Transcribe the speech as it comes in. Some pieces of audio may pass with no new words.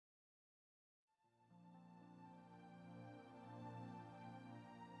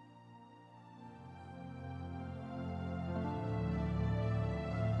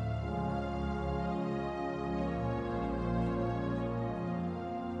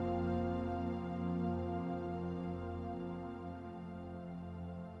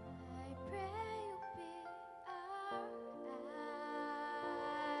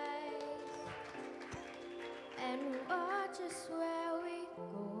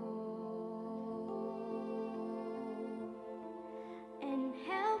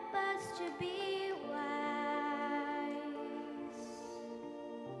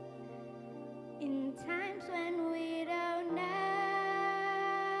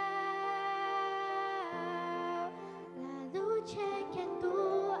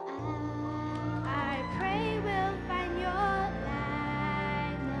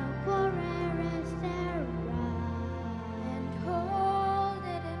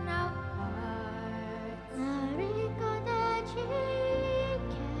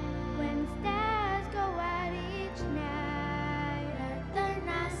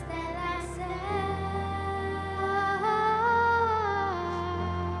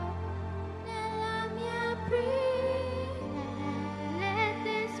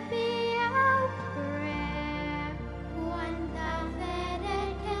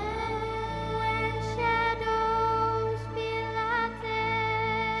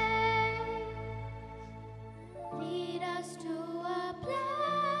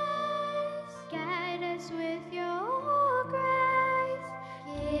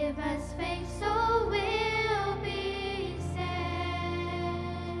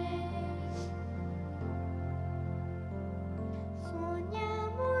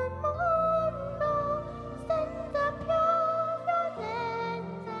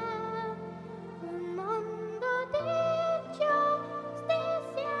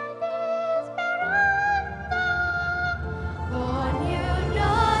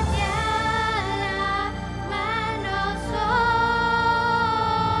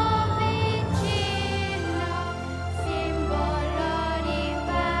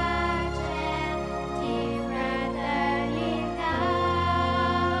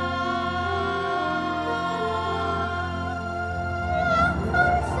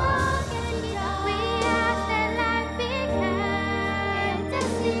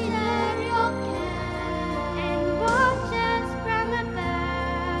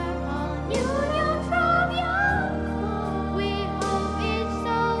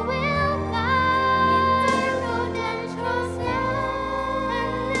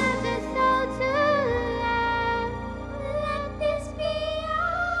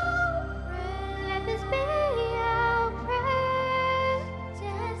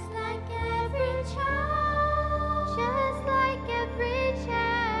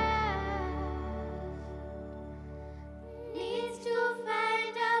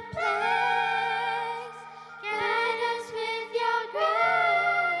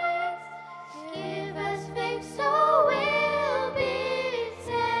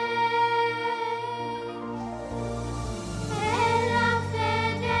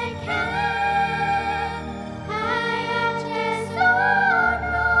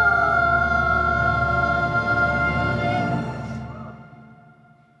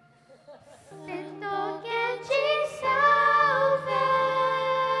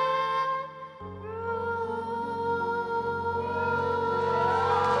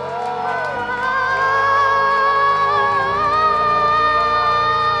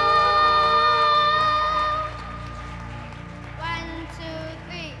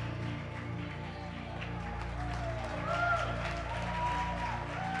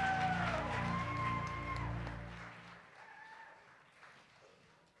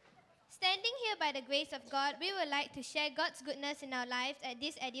here, by the grace of God, we would like to share God's goodness in our lives at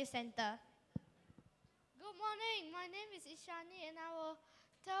this Educentre. Good morning, my name is Ishani and I will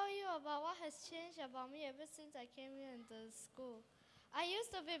tell you about what has changed about me ever since I came here into school. I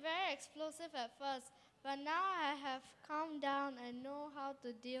used to be very explosive at first, but now I have calmed down and know how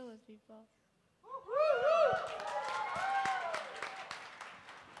to deal with people.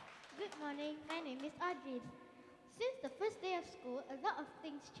 Good morning, my name is Audrey. Since the first day of school, a lot of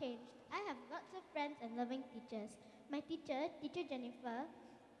things changed. I have lots of friends and loving teachers. My teacher, Teacher Jennifer,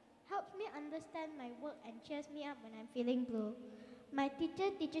 helps me understand my work and cheers me up when I'm feeling blue. My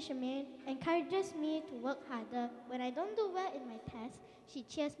teacher, Teacher Shemaine, encourages me to work harder. When I don't do well in my tests, she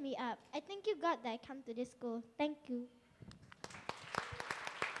cheers me up. I thank you, God, that I come to this school. Thank you.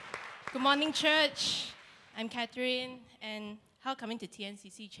 Good morning, church. I'm Catherine, and how coming to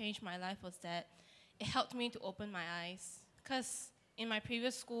TNCC changed my life was that it helped me to open my eyes. Because in my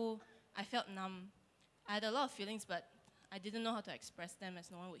previous school, I felt numb. I had a lot of feelings, but I didn't know how to express them as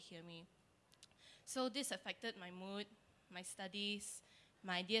no one would hear me. So this affected my mood, my studies,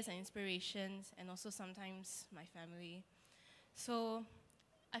 my ideas and inspirations, and also sometimes my family. So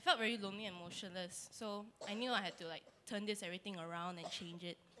I felt very lonely and motionless. So I knew I had to turn everything around and change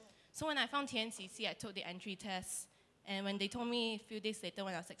it. So when I found TNCC, I took the entry test. And when they told me a few days later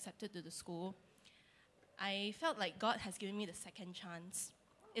when I was accepted to the school, I felt like God has given me the second chance.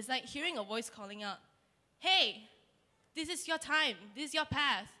 It's like hearing a voice calling out, "Hey, this is your time, this is your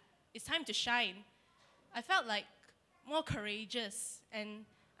path, it's time to shine." I felt like more courageous, and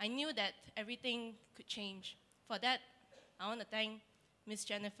I knew that everything could change. For that, I want to thank Miss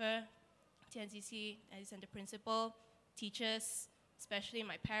Jennifer, TNCC Educentre principal, teachers, especially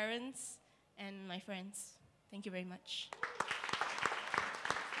my parents and my friends. Thank you very much.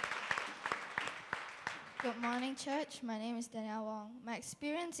 Good morning, church. My name is Danielle Wong. My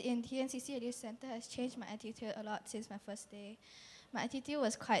experience in TNCC Eduncentre has changed my attitude a lot since my first day. My attitude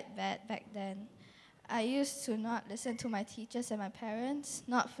was quite bad back then. I used to not listen to my teachers and my parents,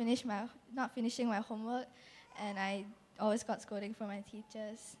 not finishing my homework, and I always got scolding from my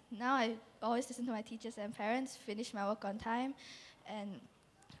teachers. Now I always listen to my teachers and parents, finish my work on time, and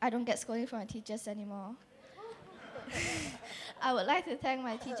I don't get scolding from my teachers anymore. I would like to thank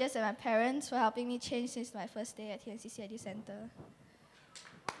my teachers and my parents for helping me change since my first day at TNCC Educentre.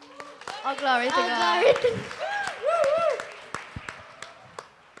 All glory to God.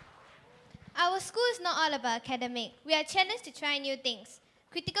 Our school is not all about academic. We are challenged to try new things.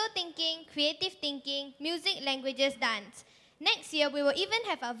 Critical thinking, creative thinking, music, languages, dance. Next year, we will even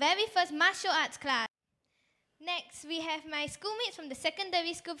have our very first martial arts class. Next, we have my schoolmates from the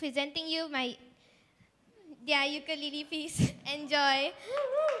secondary school presenting you their ukulele piece. Enjoy.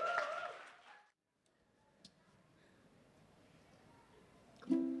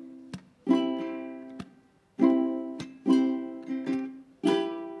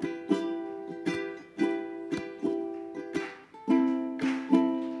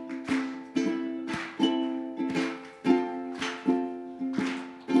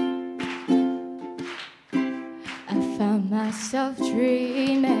 I found myself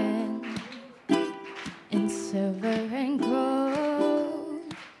dreaming in silver and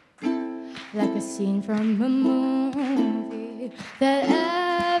gold, like a scene from a movie that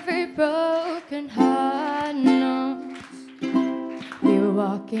every broken heart knows. We were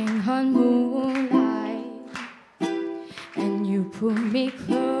walking on moonlight, and you pulled me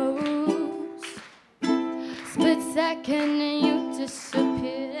close. Split second and you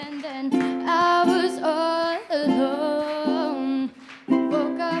disappeared, and then I was all alone.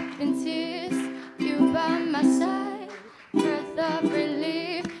 Woke up in tears, you by my side, breath of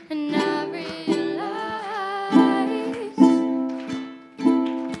relief, and I realized,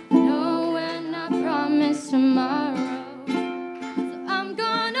 no, when I promise tomorrow, so I'm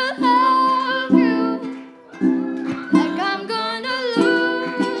gonna love you like I'm gonna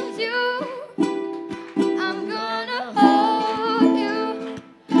lose you. I'm gonna hold you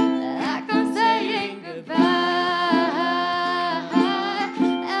like I'm saying goodbye.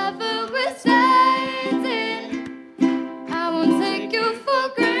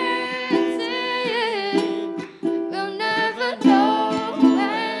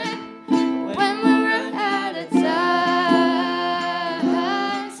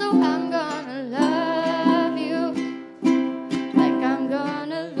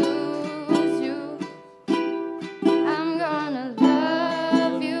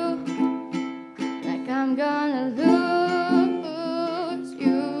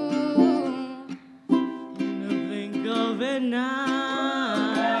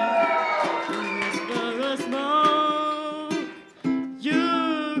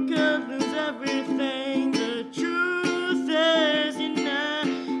 everything. The truth is you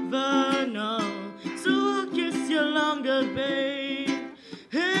never know. So I'll kiss you longer, babe,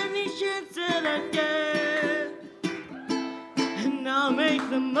 any chance that I get. And I'll make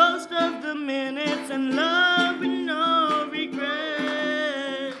the most of the minutes and love with no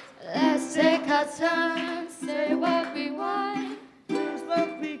regret. Let's take our time, say what we want. Here's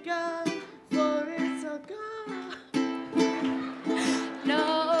what we got, for it's all gone.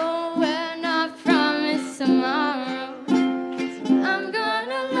 No, we're not promised tomorrow. So I'm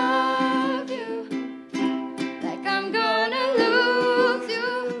gonna love you like I'm gonna lose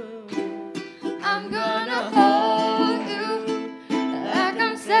you. I'm gonna hold you like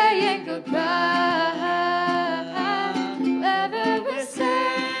I'm saying goodbye. Wherever we're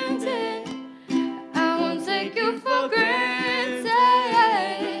standing, I won't take you for granted.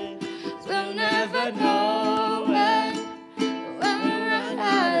 We'll never know when we run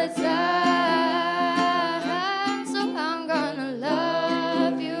out of time. So I'm gonna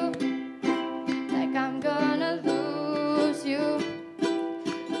love you like I'm gonna lose you.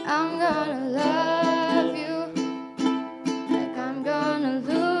 I'm gonna love you like I'm gonna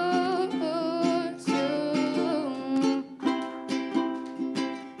lose you.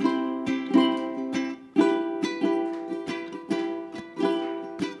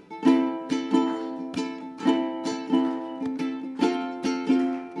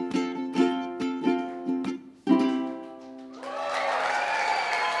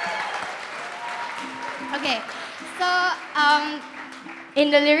 Okay, so in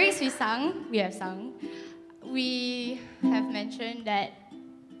the lyrics we have sung, we have mentioned that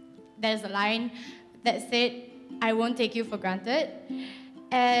there's a line that said, I won't take you for granted.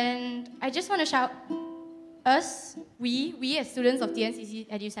 And I just want to shout, we as students of TNCC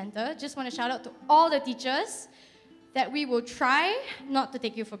Eduncentre, just want to shout out to all the teachers that we will try not to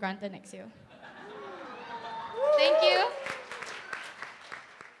take you for granted next year. Thank you.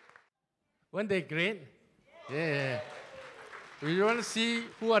 Weren't they great? Yeah. Do you want to see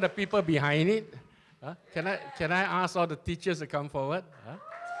who are the people behind it? Huh? Can I ask all the teachers to come forward? Huh?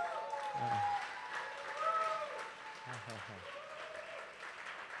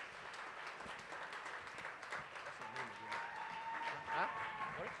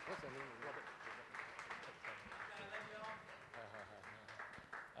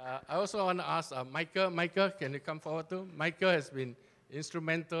 I also want to ask Michael. Michael, can you come forward too? Michael has been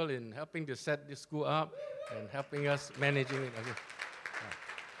instrumental in helping to set this school up and helping us managing it.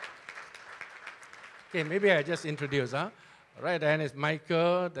 Okay, maybe I just introduce. All right, then it's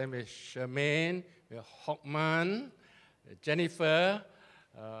Michael, then it's Charmaine, we have Hockman, Jennifer.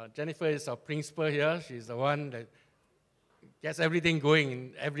 Jennifer is our principal here. She's the one that gets everything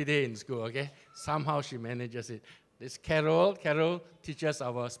going every day in school, okay? Somehow she manages it. This Carol. Carol teaches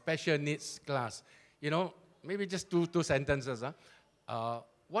our special needs class. You know, maybe just two sentences.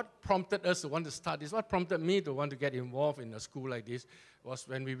 What prompted us to want to start this, what prompted me to want to get involved in a school like this was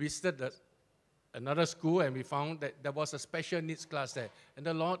when we visited another school and we found that there was a special needs class there. And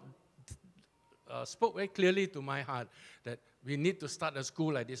the Lord spoke very clearly to my heart that we need to start a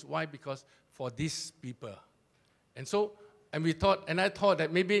school like this. Why? Because for these people. And so, I thought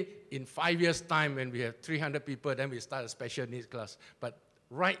that maybe in 5 years' time when we have 300 people, then we start a special needs class. But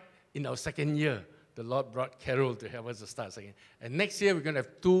right in our second year, the Lord brought Carol to help us to start second. And next year, we're going to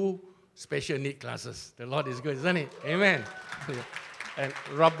have 2 special need classes. The Lord is good, isn't it? Amen. And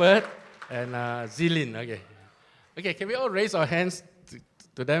Robert and Zilin. Okay, can we all raise our hands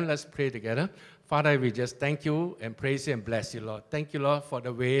to them? Let's pray together. Father, we just thank you and praise you and bless you, Lord. Thank you, Lord, for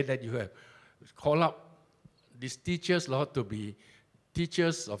the way that you have called up these teachers, Lord, to be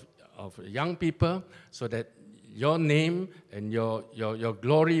teachers of young people so that your name and your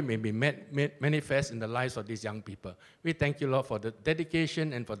glory may be manifest in the lives of these young people. We thank you, Lord, for the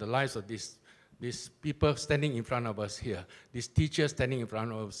dedication and for the lives of these people standing in front of us here, these teachers standing in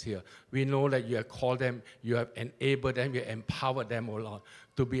front of us here. We know that you have called them, you have enabled them, you have empowered them, oh Lord,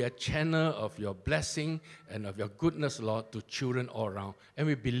 to be a channel of your blessing and of your goodness, Lord, to children all around. And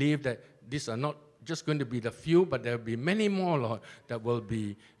we believe that these are not just going to be the few, but there will be many more, Lord, that will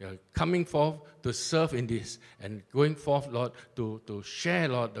be coming forth to serve in this and going forth, Lord, to share,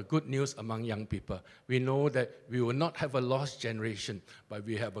 Lord, the good news among young people. We know that we will not have a lost generation, but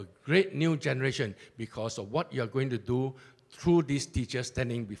we have a great new generation because of what you are going to do through these teachers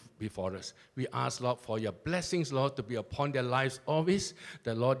standing before us. We ask, Lord, for your blessings, Lord, to be upon their lives always,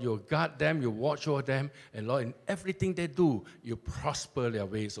 that, Lord, you guard them, you watch over them, and, Lord, in everything they do, you prosper their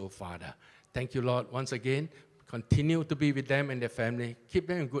ways, oh Father. Thank you, Lord, once again. Continue to be with them and their family. Keep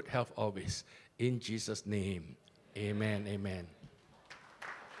them in good health always. In Jesus' name, amen, amen.